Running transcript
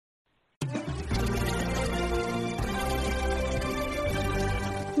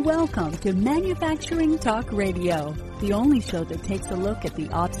Welcome to Manufacturing Talk Radio, the only show that takes a look at the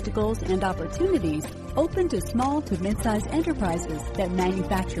obstacles and opportunities open to small to mid-sized enterprises that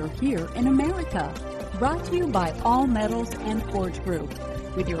manufacture here in America. Brought to you by All Metals and Forge Group,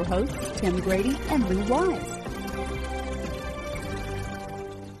 with your hosts Tim Grady and Lou Wise.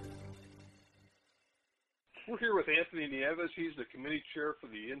 We're here with Anthony Nieves. He's the committee chair for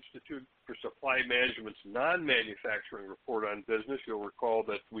the Institute for Supply Management's non-manufacturing report on business. You'll recall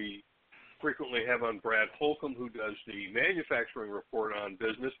that we frequently have on Brad Holcomb, who does the manufacturing report on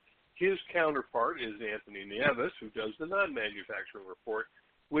business. His counterpart is Anthony Nieves, who does the non-manufacturing report,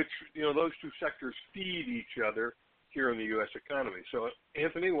 which, those two sectors feed each other here in the U.S. economy. So,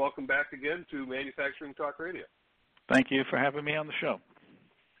 Anthony, welcome back again to Manufacturing Talk Radio. Thank you for having me on the show.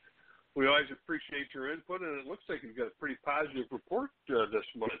 We always appreciate your input, and it looks like you've got a pretty positive report this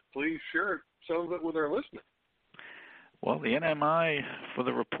month. Please share some of it with our listeners. Well, the NMI for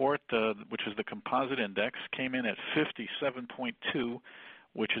the report, which is the composite index, came in at 57.2,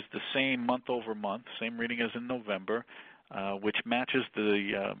 which is the same month over month, same reading as in November, which matches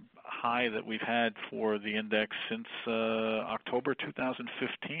the high that we've had for the index since October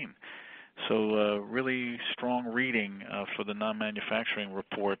 2015. So really strong reading for the non-manufacturing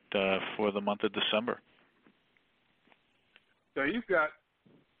report for the month of December. Now, you've got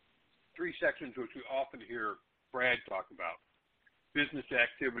three sections which we often hear Brad talk about: business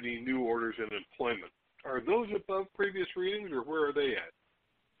activity, new orders, and employment. Are those above previous readings, or where are they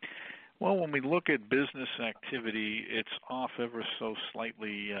at? Well, when we look at business activity, it's off ever so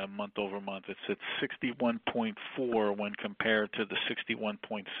slightly month over month. It's at 61.4 when compared to the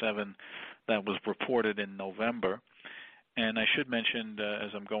 61.7 that was reported in November. And I should mention, as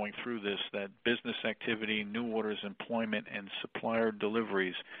I'm going through this, that business activity, new orders, employment, and supplier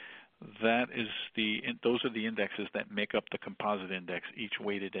deliveries, those are the indexes that make up the composite index, each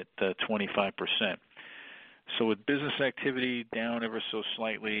weighted at 25%. So with business activity down ever so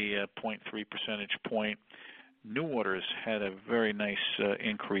slightly, 0.3 percentage point, new orders had a very nice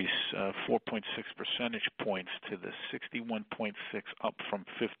increase, 4.6 percentage points to the 61.6, up from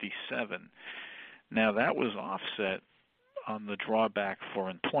 57. Now that was offset on the drawback for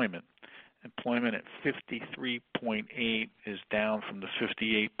employment. Employment at 53.8 is down from the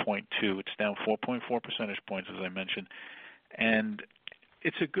 58.2. It's down 4.4 percentage points, as I mentioned. And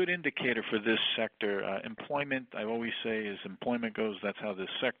it's a good indicator for this sector. Employment, I always say, as employment goes, that's how this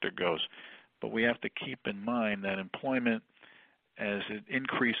sector goes. But we have to keep in mind that employment, as it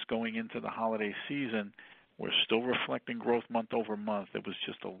increased going into the holiday season, we're still reflecting growth month over month. It was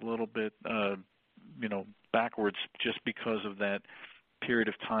just a little bit, backwards just because of that period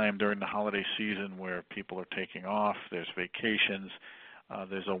of time during the holiday season where people are taking off, there's vacations,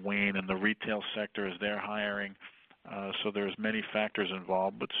 there's a wane in the retail sector as they're hiring. So there's many factors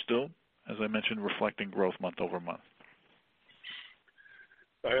involved, but still, as I mentioned, reflecting growth month over month.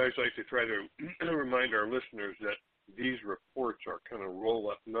 I always like to try to remind our listeners that these reports are kind of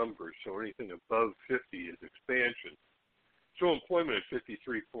roll-up numbers, so anything above 50 is expansion. So employment at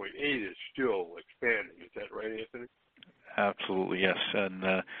 53.8 is still expanding. Is that right, Anthony? Absolutely, yes.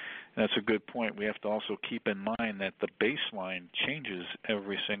 And that's a good point. We have to also keep in mind that the baseline changes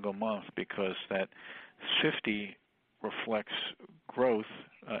every single month because that 50 reflects growth,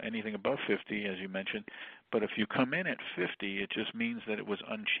 anything above 50, as you mentioned. But if you come in at 50, it just means that it was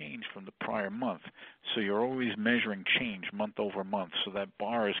unchanged from the prior month. So you're always measuring change month over month. So that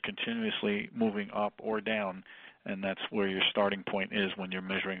bar is continuously moving up or down, and that's where your starting point is when you're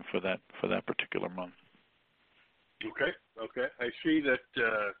measuring for that particular month. Okay. I see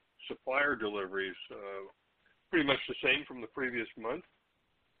that supplier deliveries pretty much the same from the previous month.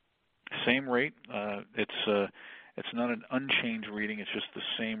 Same rate. It's not an unchanged reading. It's just the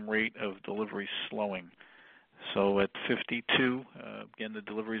same rate of deliveries slowing. So at 52, again, the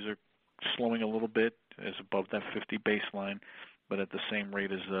deliveries are slowing a little bit as above that 50 baseline, but at the same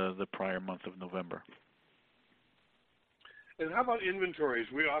rate as the prior month of November. And how about inventories?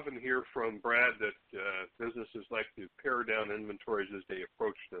 We often hear from Brad that businesses like to pare down inventories as they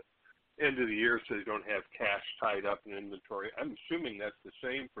approach the end of the year so they don't have cash tied up in inventory. I'm assuming that's the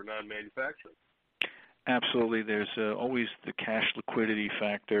same for non-manufacturing. Absolutely. There's always the cash liquidity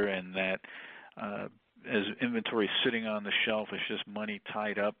factor, and that as inventory is sitting on the shelf, it's just money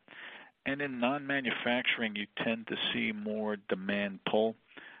tied up. And in non-manufacturing, you tend to see more demand pull.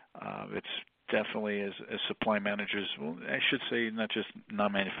 It's definitely as supply managers, well, I should say not just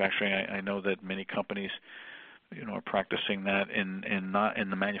non-manufacturing. I know that many companies, are practicing that in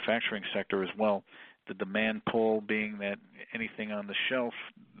the manufacturing sector as well. The demand pull being that anything on the shelf,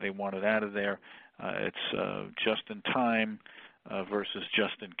 they want it out of there. It's just in time. versus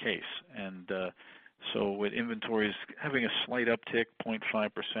just in case. And so with inventories having a slight uptick,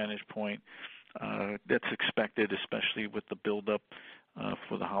 0.5 percentage point, that's expected, especially with the buildup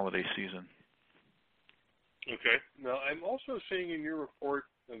for the holiday season. Okay. Now, I'm also seeing in your report,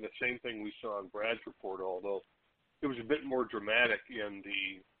 and the same thing we saw in Brad's report, although it was a bit more dramatic in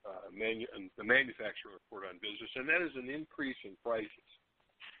the manufacturing report on business, and that is an increase in prices.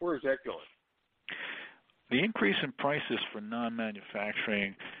 Where is that going? The increase in prices for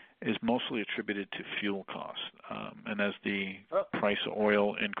non-manufacturing is mostly attributed to fuel costs. And as the price of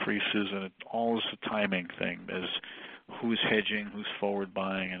oil increases, and it all is a timing thing, as who's hedging, who's forward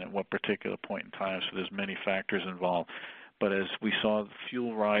buying, and at what particular point in time, so there's many factors involved. But as we saw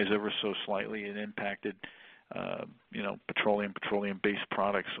fuel rise ever so slightly, it impacted, petroleum-based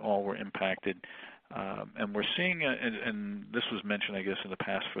products all were impacted. And we're seeing, and this was mentioned, I guess, in the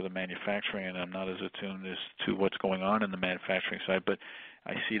past for the manufacturing, and I'm not as attuned as to what's going on in the manufacturing side, but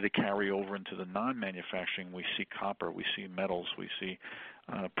I see the carryover into the non-manufacturing. We see copper, we see metals, we see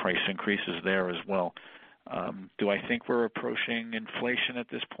price increases there as well. Do I think we're approaching inflation at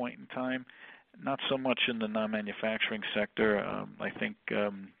this point in time? Not so much in the non-manufacturing sector. I think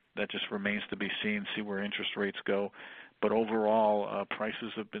that just remains to be seen, see where interest rates go. But overall,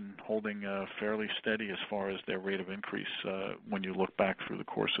 prices have been holding fairly steady as far as their rate of increase when you look back through the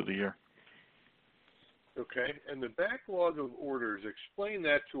course of the year. Okay, and the backlog of orders, explain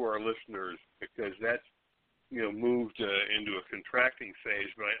that to our listeners, because that's moved into a contracting phase,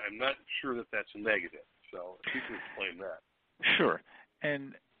 but I'm not sure that that's a negative. So if you can explain that. Sure,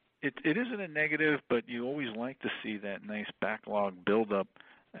 and it isn't a negative, but you always like to see that nice backlog buildup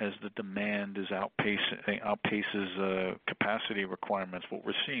as the demand outpaces capacity requirements. What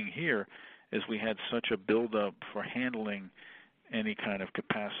we're seeing here is we had such a buildup for handling any kind of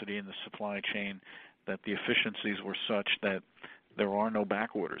capacity in the supply chain that the efficiencies were such that there are no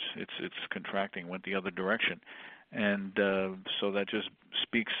back orders. It's contracting, went the other direction. And so that just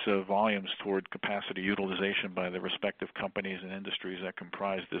speaks volumes toward capacity utilization by the respective companies and industries that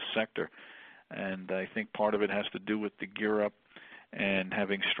comprise this sector. And I think part of it has to do with the gear up and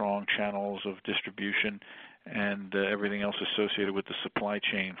having strong channels of distribution and everything else associated with the supply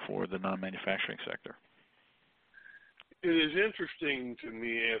chain for the non-manufacturing sector. It is interesting to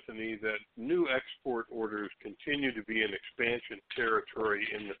me, Anthony, that new export orders continue to be in expansion territory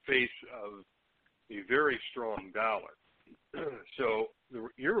in the face of a very strong dollar. So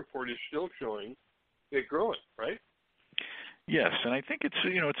your report is still showing it growing, right? Yes, and I think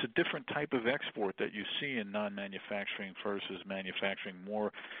it's a different type of export that you see in non-manufacturing versus manufacturing.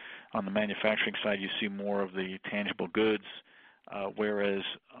 More on the manufacturing side, you see more of the tangible goods, whereas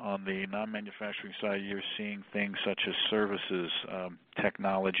on the non-manufacturing side, you're seeing things such as services,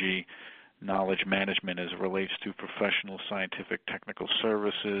 technology, knowledge management as it relates to professional, scientific, technical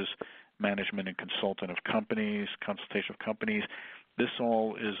services, management and consultation of companies. This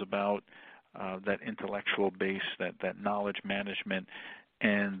all is about that intellectual base, that knowledge management,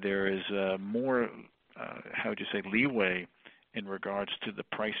 and there is more, leeway in regards to the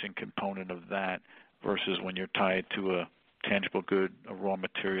pricing component of that versus when you're tied to a tangible good, a raw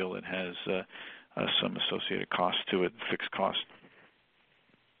material that has some associated cost to it, fixed cost.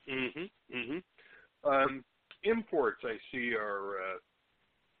 Imports, I see, are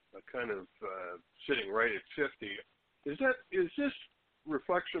kind of sitting right at 50. Is this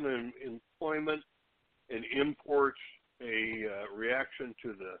reflection in employment and imports a reaction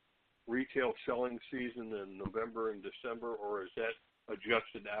to the retail selling season in November and December, or is that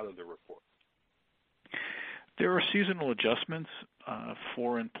adjusted out of the report? There are seasonal adjustments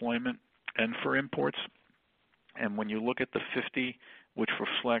for employment and for imports. And when you look at the 50, which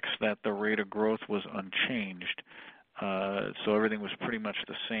reflects that the rate of growth was unchanged, so everything was pretty much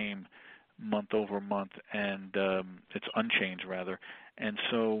the same month over month, and it's unchanged rather. And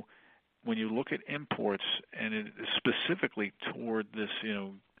so when you look at imports, and it is specifically toward this,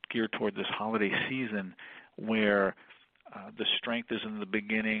 geared toward this holiday season, where the strength is in the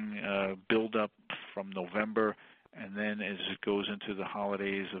beginning, build up from November, and then as it goes into the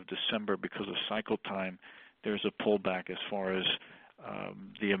holidays of December, because of cycle time, there's a pullback as far as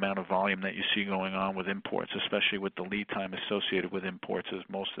the amount of volume that you see going on with imports, especially with the lead time associated with imports, as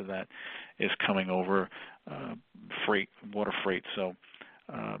most of that is coming over freight, water freight. So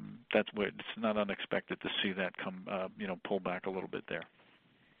that's where it's not unexpected to see that come, pull back a little bit there.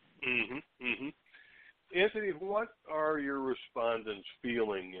 Anthony, what are your respondents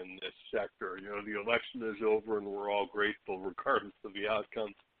feeling in this sector? The election is over, and we're all grateful, regardless of the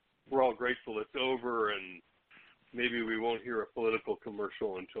outcome. We're all grateful it's over, and maybe we won't hear a political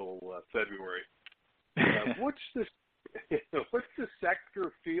commercial until February. what's the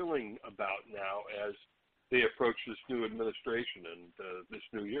sector feeling about now as they approach this new administration and this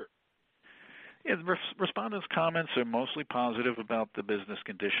new year? Yeah, the respondents' comments are mostly positive about the business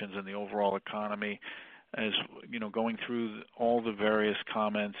conditions and the overall economy. As you know, going through all the various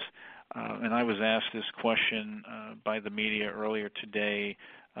comments, and I was asked this question by the media earlier today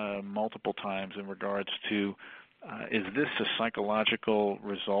multiple times in regards to is this a psychological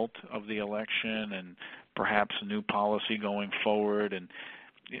result of the election and perhaps new policy going forward? And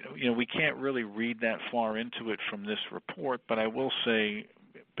you know, we can't really read that far into it from this report, but I will say,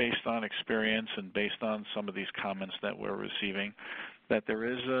 based on experience and based on some of these comments that we're receiving, that there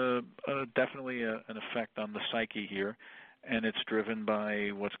is definitely an effect on the psyche here, and it's driven by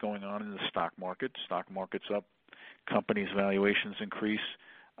what's going on in the stock market. Stock market's up, companies' valuations increase.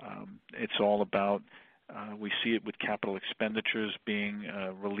 It's all about, we see it with capital expenditures being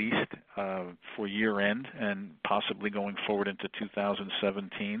released for year end and possibly going forward into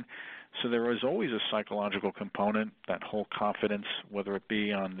 2017. So there is always a psychological component, that whole confidence, whether it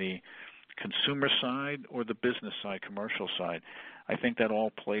be on the consumer side or the business side, commercial side. I think that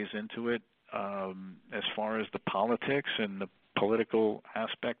all plays into it. As far as the politics and the political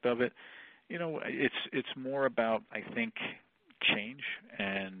aspect of it, you know, it's more about, I think, change,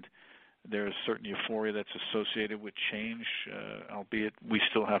 and there's certain euphoria that's associated with change, albeit we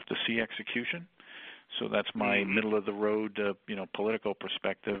still have to see execution. So that's my middle of the road, political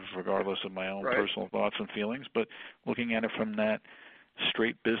perspective, regardless of my own personal thoughts and feelings. But looking at it from that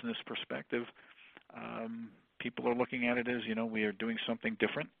straight business perspective, people are looking at it as, you know, we are doing something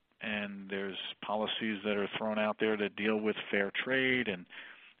different, and there's policies that are thrown out there to deal with fair trade and,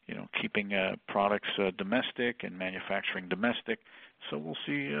 you know, keeping products domestic and manufacturing domestic. So we'll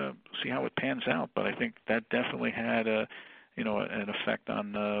see how it pans out. But I think that definitely had an effect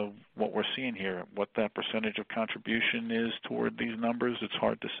on what we're seeing here. What that percentage of contribution is toward these numbers, it's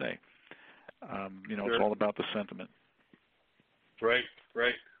hard to say. Sure. It's all about the sentiment. Right.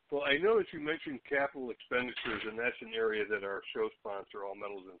 Well, I know that you mentioned capital expenditures, and that's an area that our show sponsor, All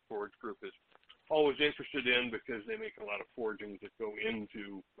Metals and Forge Group, is always interested in because they make a lot of forgings that go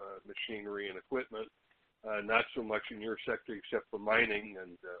into machinery and equipment, not so much in your sector except for mining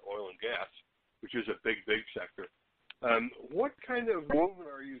and oil and gas, which is a big sector. What kind of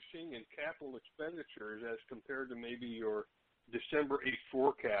movement are you seeing in capital expenditures as compared to maybe your December 8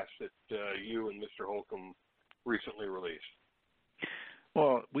 forecast that you and Mr. Holcomb recently released?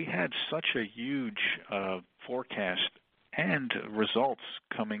 Well, we had such a huge forecast and results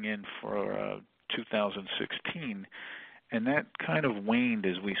coming in for 2016, and that kind of waned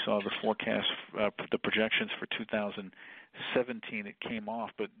as we saw the forecast, the projections for 2017. It came off,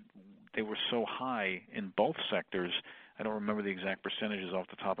 but they were so high in both sectors. I don't remember the exact percentages off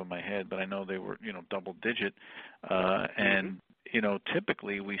the top of my head, but I know they were, double digit. And,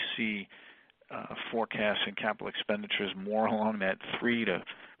 typically we see forecasts and capital expenditures more along that 3 to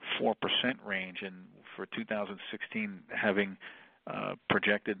 4% range. And for 2016, having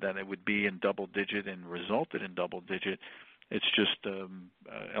projected that it would be in double digit and resulted in double digit, it's just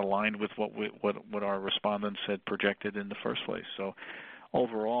aligned with what our respondents had projected in the first place. So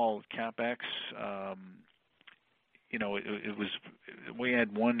overall, CapEx, it was. We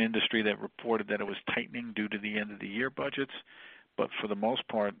had one industry that reported that it was tightening due to the end of the year budgets, but for the most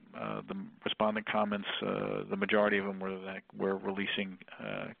part, the respondent comments, the majority of them were that we're releasing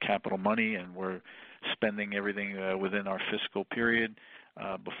capital money and we're spending everything within our fiscal period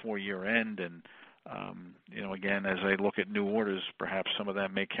before year end. And again, as I look at new orders, perhaps some of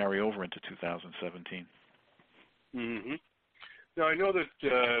that may carry over into 2017. Mm-hmm. Now, I know that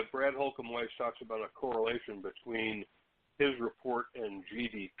Brad Holcomb always talks about a correlation between his report and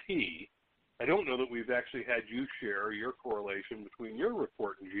GDP. I don't know that we've actually had you share your correlation between your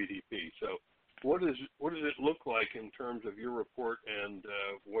report and GDP. So what does it look like in terms of your report and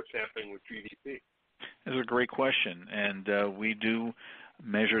what's happening with GDP? That's a great question, and we do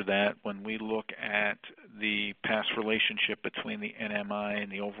measure that when we look at the past relationship between the NMI and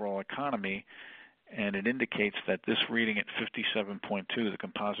the overall economy. And it indicates that this reading at 57.2, the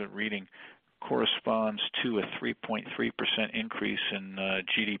composite reading, corresponds to a 3.3% increase in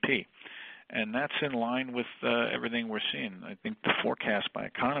GDP. And that's in line with everything we're seeing. I think the forecast by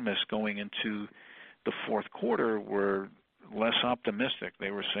economists going into the fourth quarter were less optimistic.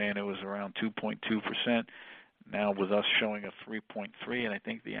 They were saying it was around 2.2%. Now with us showing a 3.3, and I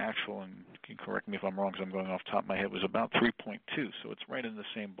think the actual, and you can correct me if I'm wrong because I'm going off the top of my head, was about 3.2. So it's right in the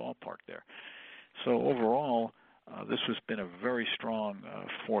same ballpark there. So overall, this has been a very strong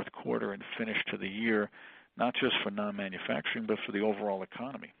fourth quarter and finish to the year, not just for non-manufacturing, but for the overall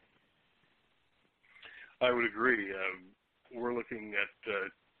economy. I would agree. We're looking at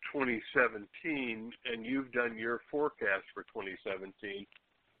 2017, and you've done your forecast for 2017.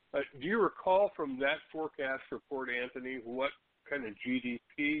 Do you recall from that forecast report, Anthony, what kind of GDP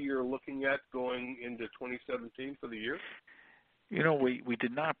you're looking at going into 2017 for the year? You know, we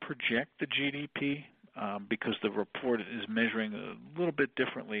did not project the GDP because the report is measuring a little bit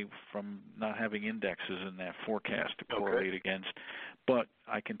differently from not having indexes in that forecast to correlate against. But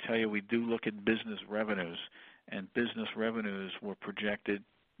I can tell you we do look at business revenues, and business revenues were projected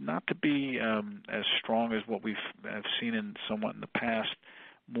not to be as strong as what have seen in somewhat in the past,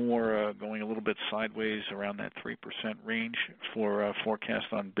 more going a little bit sideways around that 3% range for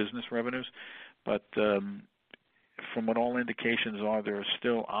forecast on business revenues. But from what all indications are, there is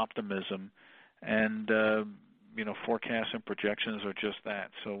still optimism, and forecasts and projections are just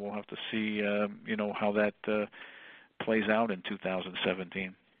that. So we'll have to see how that plays out in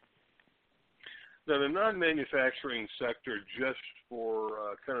 2017. Now, the non-manufacturing sector, just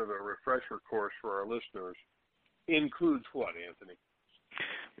for kind of a refresher course for our listeners, includes what, Anthony?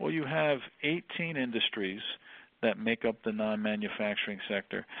 Well, you have 18 industries that make up the non-manufacturing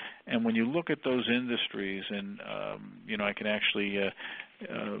sector. And when you look at those industries, and, I can actually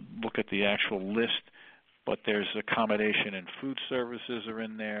look at the actual list, but there's accommodation and food services are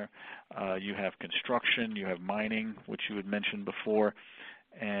in there. You have construction, you have mining, which you had mentioned before,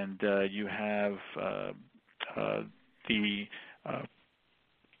 and you have the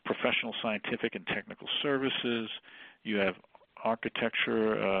professional, scientific, and technical services. You have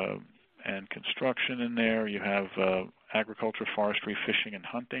architecture and construction in there. You have agriculture, forestry, fishing, and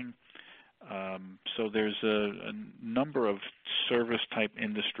hunting. So there's a number of service-type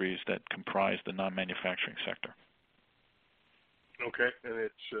industries that comprise the non-manufacturing sector. Okay, and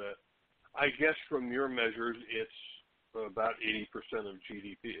it's, I guess from your measures, it's about 80% of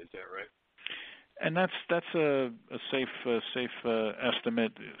GDP. Is that right? And that's a safe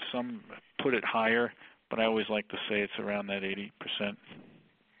estimate. Some put it higher, but I always like to say it's around that 80%.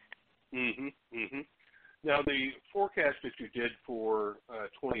 Now, the forecast that you did for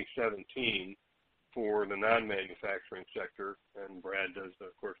 2017 for the non-manufacturing sector, and Brad does,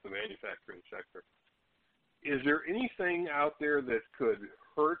 of course, the manufacturing sector, is there anything out there that could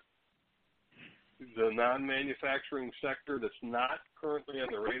hurt the non-manufacturing sector that's not currently on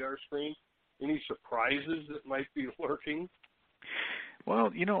the radar screen? Any surprises that might be lurking?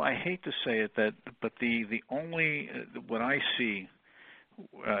 Well, I hate to say it, but the only what I see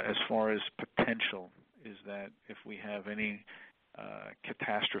as far as potential is that if we have any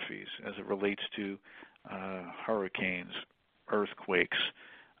catastrophes as it relates to hurricanes, earthquakes,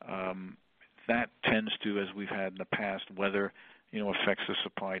 that tends to, as we've had in the past, weather, affects the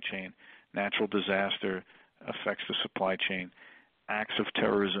supply chain. Natural disaster affects the supply chain. Acts of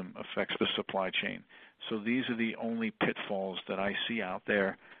terrorism affects the supply chain. So these are the only pitfalls that I see out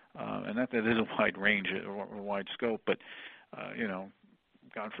there, and that is a wide range or a wide scope. But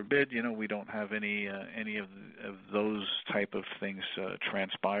God forbid, we don't have any of those type of things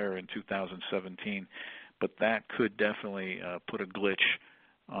transpire in 2017. But that could definitely put a glitch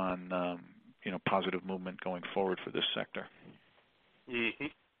on positive movement going forward for this sector. Mm-hmm.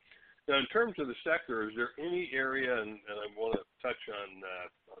 Now, in terms of the sector, is there any area, and I want to touch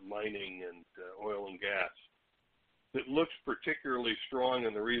on mining and oil and gas, that looks particularly strong?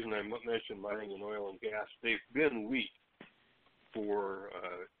 And the reason I mentioned mining and oil and gas, they've been weak for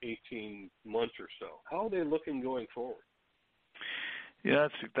 18 months or so. How are they looking going forward? Yeah,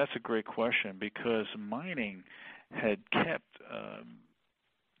 that's a great question, because mining had kept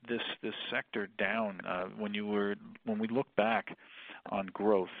this sector down when we look back on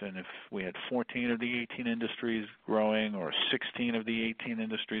growth, and if we had 14 of the 18 industries growing or 16 of the 18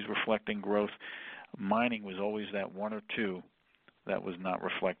 industries reflecting growth, mining was always that one or two that was not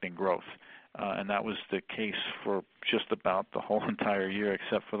reflecting growth. And that was the case for just about the whole entire year,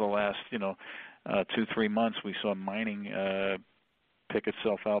 except for the last 2-3 months. We saw mining pick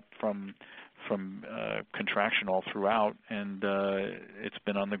itself up from contraction all throughout, and it's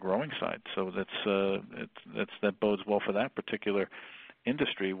been on the growing side. So that bodes well for that particular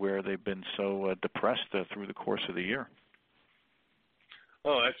industry, where they've been so depressed through the course of the year.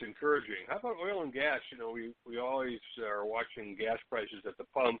 Oh, that's encouraging. How about oil and gas? We always are watching gas prices at the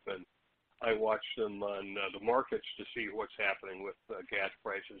pump, and I watch them on the markets to see what's happening with gas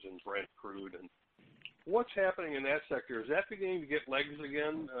prices and Brent crude. And what's happening in that sector? Is that beginning to get legs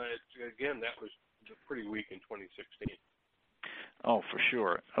again? Again, that was pretty weak in 2016. Oh, for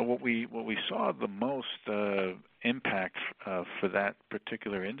sure. What we saw the most impact for that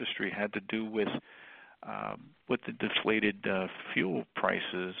particular industry had to do with the deflated fuel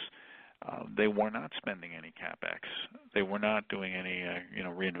prices they were not spending any CapEx. They were not doing any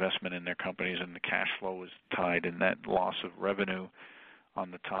reinvestment in their companies, and the cash flow was tied, and that loss of revenue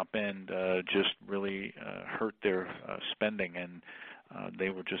on the top end just really hurt their spending, and they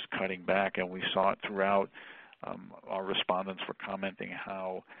were just cutting back, and we saw it throughout. Our respondents were commenting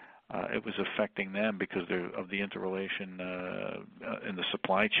how it was affecting them because of the interrelation in the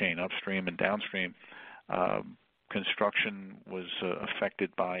supply chain, upstream and downstream. Construction was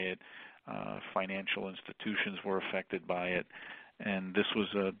affected by it. Financial institutions were affected by it. And this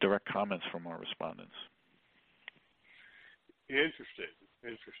was direct comments from our respondents. Interesting.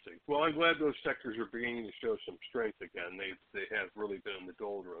 Well, I'm glad those sectors are beginning to show some strength again. They have really been in the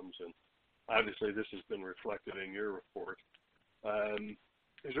doldrums, and obviously this has been reflected in your report.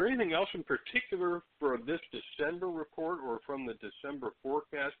 Is there anything else in particular for this December report or from the December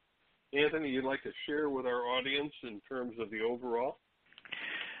forecast, Anthony, you'd like to share with our audience in terms of the overall?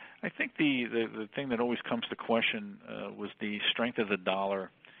 I think the thing that always comes to question was the strength of the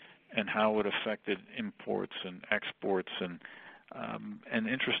dollar and how it affected imports and exports, and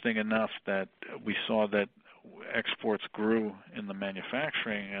interesting enough that we saw that exports grew in the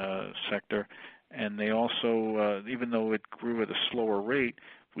manufacturing sector, and they also, even though it grew at a slower rate,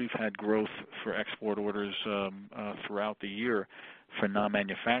 we've had growth for export orders throughout the year for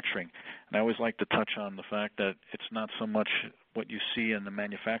non-manufacturing. And I always like to touch on the fact that it's not so much what you see in the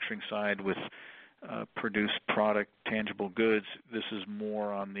manufacturing side with produced product, tangible goods. This is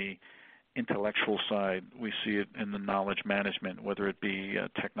more on the intellectual side. We see it in the knowledge management, whether it be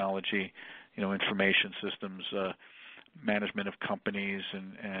technology, information systems, management of companies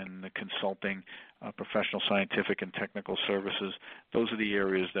and the consulting, professional scientific and technical services. Those are the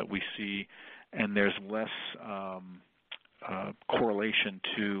areas that we see, and there's less correlation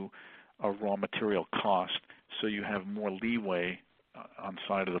to a raw material cost, so you have more leeway on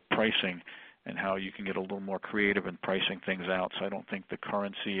side of the pricing and how you can get a little more creative in pricing things out. So I don't think the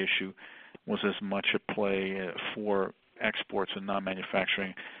currency issue was as much a play for exports and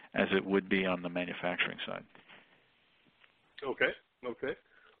non-manufacturing as it would be on the manufacturing side. Okay.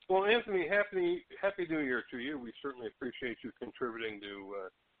 Well, Anthony, happy New Year to you. We certainly appreciate you contributing to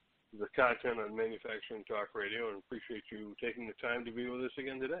the content on Manufacturing Talk Radio, and appreciate you taking the time to be with us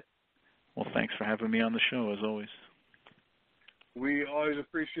again today. Well, thanks for having me on the show, as always. We always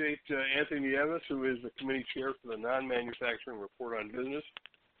appreciate Anthony Nieves, who is the committee chair for the Non-Manufacturing Report on Business.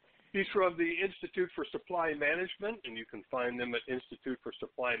 He's from the Institute for Supply Management, and you can find them at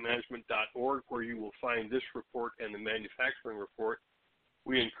instituteforsupplymanagement.org, where you will find this report and the manufacturing report.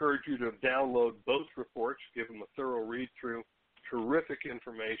 We encourage you to download both reports, give them a thorough read-through. Terrific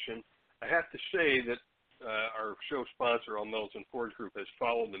information. I have to say that our show sponsor, All Metals and Forge Group, has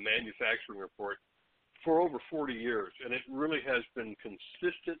followed the manufacturing report for over 40 years, and it really has been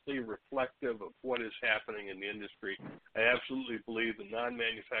consistently reflective of what is happening in the industry. I absolutely believe the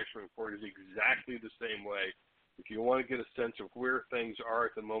non-manufacturing report is exactly the same way. If you want to get a sense of where things are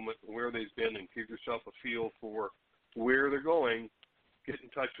at the moment, where they've been, and give yourself a feel for where they're going, get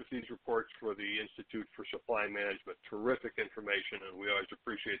in touch with these reports for the Institute for Supply Management. Terrific information, and we always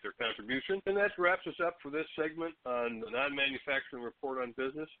appreciate their contribution. And that wraps us up for this segment on the Non-Manufacturing Report on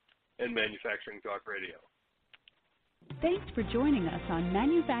Business and Manufacturing Talk Radio. Thanks for joining us on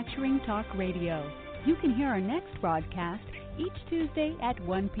Manufacturing Talk Radio. You can hear our next broadcast each Tuesday at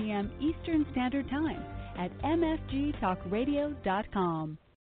 1 p.m. Eastern Standard Time at mfgtalkradio.com.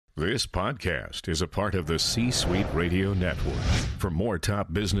 This podcast is a part of the C-Suite Radio Network. For more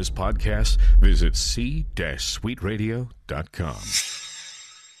top business podcasts, visit c-suiteradio.com.